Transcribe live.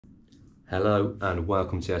Hello and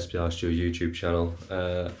welcome to SPR Stu YouTube channel.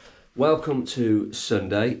 Welcome to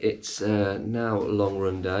Sunday. It's now long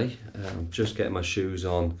run day. I'm just getting my shoes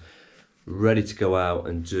on, ready to go out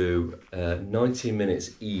and do 90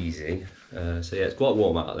 minutes easy. So yeah, it's quite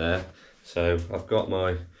warm out there. So I've got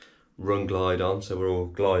my run glide on, so we're all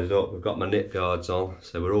glided up. We've got my knit guards on,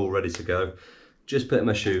 so we're all ready to go. Just putting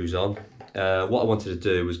my shoes on. What I wanted to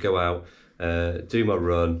do was go out, do my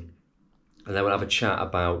run, and then we'll have a chat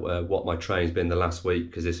about what my training's been the last week,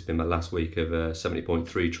 because this has been my last week of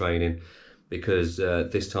 70.3 training, because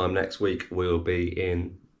this time next week we'll be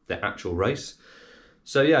in the actual race.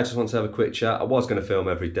 So yeah, I just want to have a quick chat. I was going to film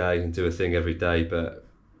every day and do a thing every day, but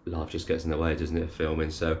life just gets in the way, doesn't it, filming?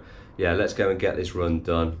 So yeah, let's go and get this run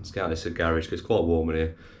done. Let's get out this garage because it's quite warm in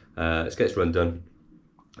here. Let's get this run done,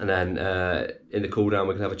 and then in the cool down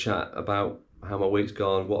we can have a chat about how my week's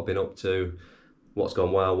gone, what I've been up to, what's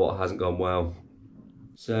gone well, what hasn't gone well.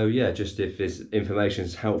 So yeah, just if this information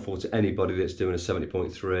is helpful to anybody that's doing a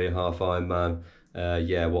 70.3 half Ironman,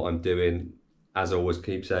 yeah, what I'm doing, as I always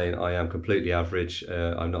keep saying, I am completely average.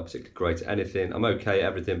 I'm not particularly great at anything. I'm okay at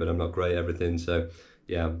everything, but I'm not great at everything. So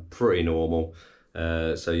yeah, I'm pretty normal.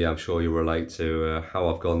 So yeah, I'm sure you'll relate to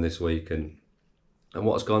how I've gone this week and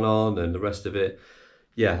what's gone on and the rest of it.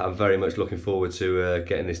 Yeah, I'm very much looking forward to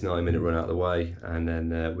getting this 90-minute run out of the way, and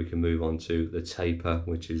then we can move on to the taper,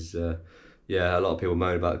 which is, yeah, a lot of people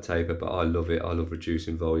moan about the taper, but I love it. I love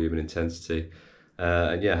reducing volume and intensity.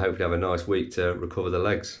 And yeah, hopefully have a nice week to recover the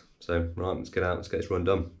legs. So, right, let's get out, let's get this run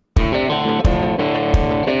done.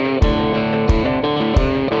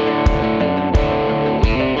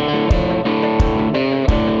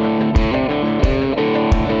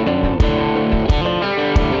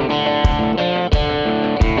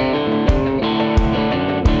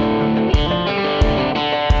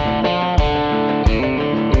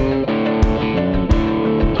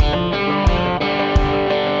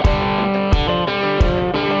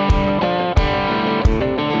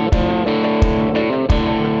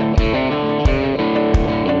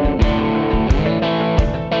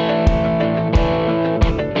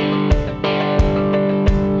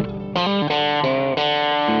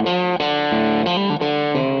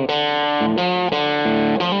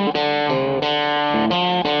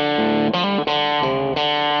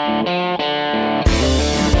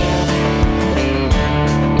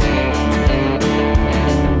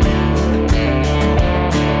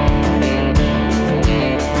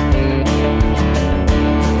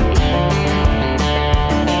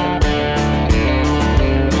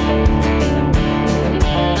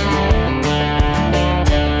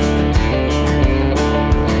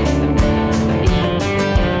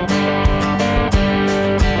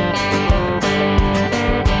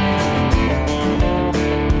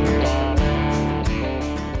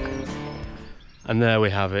 And there we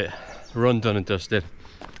have it, run done and dusted.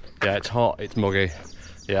 Yeah, it's hot, it's muggy.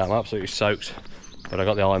 Yeah, I'm absolutely soaked, but I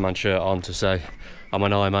got the Ironman shirt on to say I'm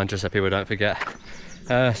an Ironman, just so people don't forget.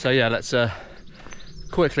 So yeah, let's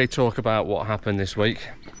quickly talk about what happened this week.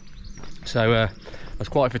 So I was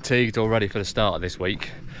quite fatigued already for the start of this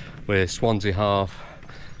week with Swansea half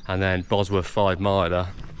and then Bosworth 5 miler.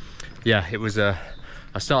 Yeah, it was I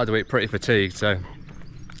started the week pretty fatigued. So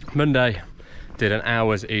Monday did an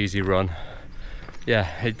hour's easy run.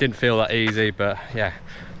 Yeah, it didn't feel that easy, but yeah,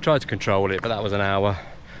 tried to control it, but that was an hour.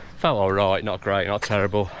 Felt all right, not great, not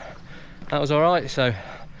terrible. That was all right. So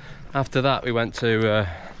after that, we went to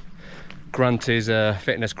Granty's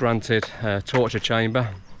Fitness Granted torture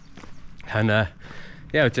chamber, and yeah,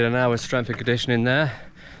 we did an hour's strength and conditioning there.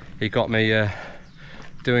 He got me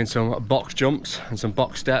doing some box jumps and some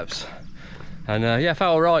box steps, and yeah,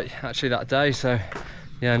 felt all right actually that day. So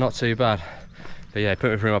yeah, not too bad. But yeah,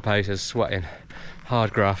 put me through my paces, sweating.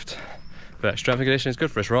 Hard graft, but strength and conditioning is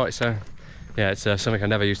good for us, right? So yeah, it's something I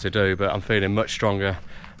never used to do, but I'm feeling much stronger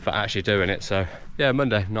for actually doing it. So yeah,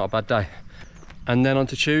 Monday, not a bad day. And then on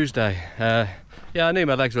to Tuesday. Yeah, I knew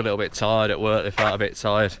my legs were a little bit tired at work, they felt a bit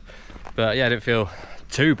tired, but yeah, I didn't feel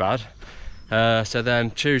too bad. So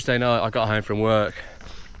then Tuesday night I got home from work.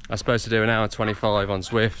 I was supposed to do an hour and 25 on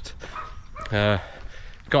Zwift.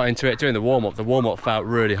 Got into it, doing the warm-up. The warm-up felt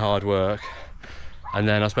really hard work. And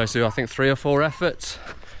then I was supposed to do, I think, 3 or 4 efforts.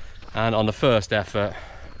 And on the first effort,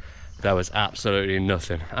 there was absolutely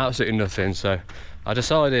nothing. So I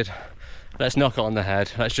decided, let's knock it on the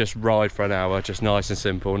head. Let's just ride for an hour, just nice and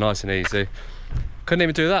simple, nice and easy. Couldn't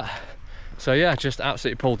even do that. So yeah, just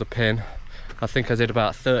absolutely pulled the pin. I think I did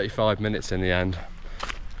about 35 minutes in the end.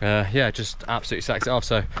 Yeah, just absolutely sacked it off.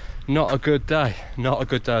 So not a good day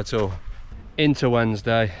at all. Into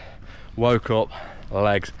Wednesday, woke up,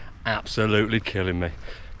 legs absolutely killing me.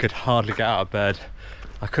 Could hardly get out of bed.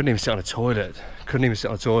 I couldn't even sit on a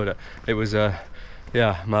toilet. It was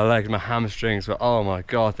yeah, my legs, my hamstrings were, oh my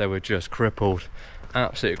god, they were just crippled,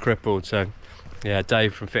 absolutely crippled. So yeah,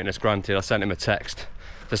 Dave from Fitness Granted, I sent him a text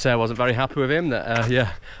to say I wasn't very happy with him, that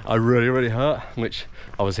yeah, I really hurt, which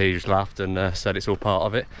obviously he just laughed and said it's all part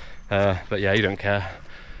of it, but yeah, he don't care.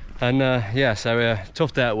 And yeah, so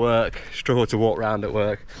tough day at work, struggled to walk around at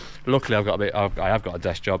work. Luckily I have got a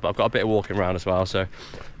desk job, but I've got a bit of walking around as well, so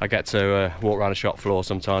I get to walk around the shop floor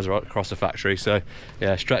sometimes, right across the factory. So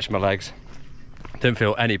yeah, stretch my legs. Didn't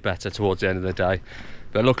feel any better towards the end of the day,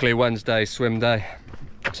 but luckily Wednesday swim day,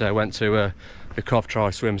 so I went to the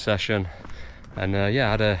Coventry swim session, and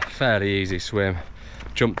yeah, had a fairly easy swim.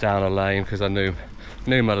 Jumped down a lane because I knew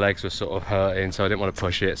my legs were sort of hurting, so I didn't want to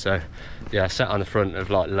push it. So yeah, I sat on the front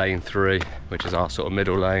of like lane 3, which is our sort of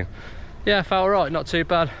middle lane. Yeah, felt alright, not too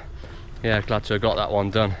bad. Yeah, glad to have got that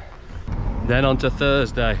one done. Then on to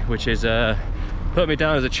Thursday, which is put me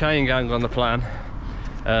down as a chain gang on the plan.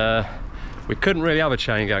 We couldn't really have a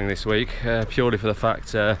chain gang this week, purely for the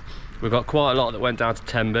fact we've got quite a lot that went down to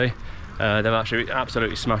Tenby. They've actually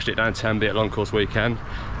absolutely smashed it down Tenby at Long Course Weekend,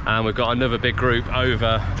 and we've got another big group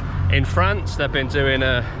over in France. They've been doing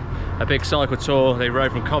a big cycle tour. They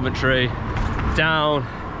rode from Coventry down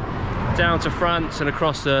to France and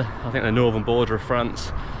across the, I think, the northern border of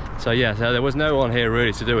France. So yeah, so there was no one here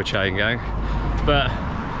really to do a chain gang, but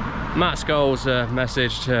Matt Scholes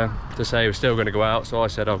messaged to say he was still going to go out, so I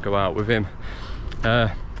said I'll go out with him.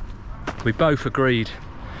 We both agreed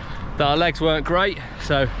that our legs weren't great,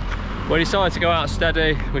 so we decided to go out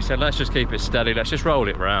steady. We said let's just keep it steady, let's just roll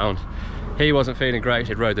it round. He wasn't feeling great,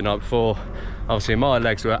 he'd rode the night before. Obviously my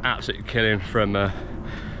legs were absolutely killing from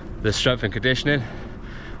the strength and conditioning,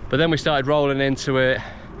 but then we started rolling into it,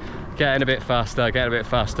 getting a bit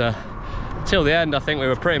faster, till the end. I think we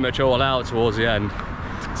were pretty much all out towards the end.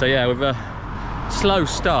 So yeah, with a slow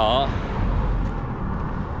start,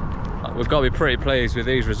 we've got to be pretty pleased with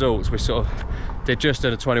these results. We sort of did just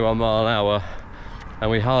under 21 mile an hour, and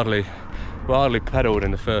we hardly pedalled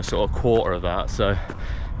in the first sort of quarter of that. So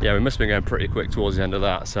yeah, we must have been going pretty quick towards the end of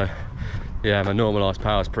that. So yeah, my normalised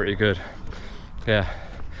power is pretty good. Yeah,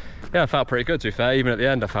 I felt pretty good, to be fair. Even at the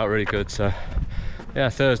end I felt really good. So yeah,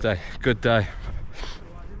 Thursday, good day.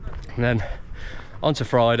 And then on to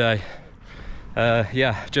Friday.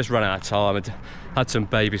 Yeah, just run out of time. I'd had some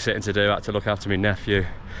babysitting to do, had to look after my nephew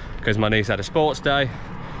because my niece had a sports day.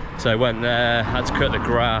 So I went there, had to cut the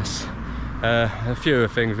grass, a few other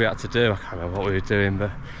things we had to do. I can't remember what we were doing,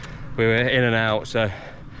 but we were in and out. So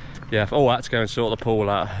yeah, I had to go and sort the pool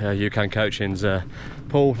out, UCAN Coaching's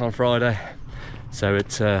pool on Friday. So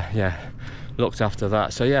it's yeah, looked after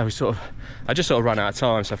that. So yeah, I just sort of ran out of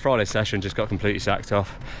time, so Friday's session just got completely sacked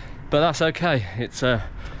off. But that's okay. It's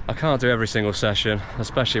I can't do every single session,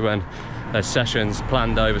 especially when there's sessions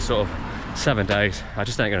planned over sort of 7 days. I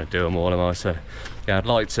just ain't going to do them all, am I? So yeah, I'd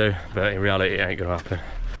like to, but in reality it ain't going to happen.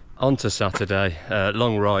 On to Saturday,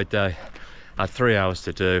 long ride day. I had 3 hours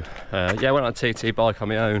to do. Yeah, went on a TT bike on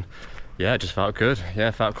my own. Yeah, it just felt good.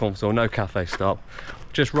 Yeah, felt comfortable, no cafe stop.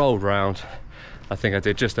 Just rolled round. I think I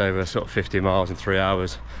did just over sort of 50 miles in 3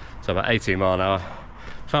 hours. So about 18 mile an hour.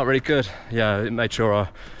 Felt really good. Yeah, it made sure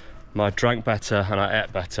I drank better and I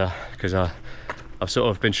ate better, because I've sort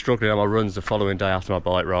of been struggling on my runs the following day after my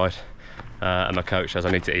bike ride, and my coach says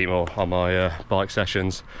I need to eat more on my bike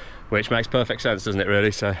sessions, which makes perfect sense, doesn't it,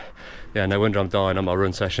 really? So yeah, no wonder I'm dying on my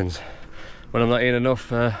run sessions when I'm not eating enough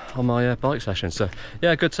on my bike sessions. So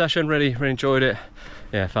yeah, good session, really enjoyed it.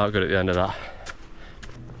 Yeah, felt good at the end of that.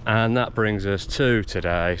 And that brings us to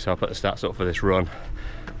today. So I'll put the stats up for this run.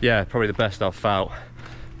 Yeah, probably the best I've felt,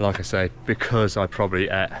 like I say, because I probably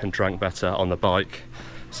ate and drank better on the bike.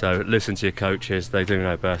 So listen to your coaches, they do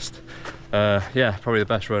know best. Yeah, probably the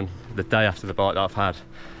best run the day after the bike that I've had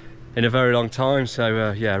in a very long time.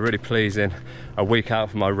 So yeah, really pleasing, a week out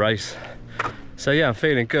from my race. So yeah, I'm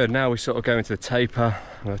feeling good. Now we sort of go into the taper.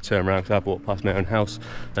 I'm going to turn around because I've walked past my own house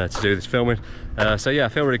to do this filming. So yeah, I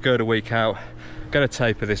feel really good, a week out. Going to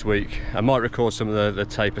taper this week. I might record some of the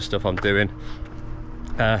taper stuff I'm doing.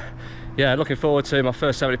 Yeah, looking forward to my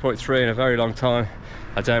first 70.3 in a very long time.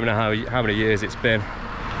 I don't know how many years it's been,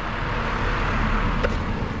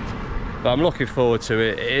 but I'm looking forward to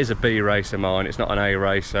it. It is a B race of mine, it's not an A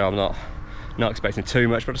race, so I'm not expecting too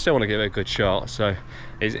much, but I still want to give it a good shot. So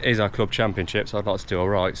it is our club championship, so I'd like to do all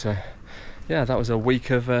right. So yeah, that was a week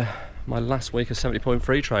of my last week of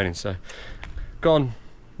 70.3 training. So gone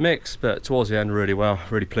mixed, but towards the end really well,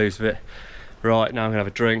 really pleased with it. Right, now I'm gonna have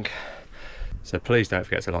a drink. So please don't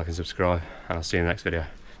forget to like and subscribe, and I'll see you in the next video.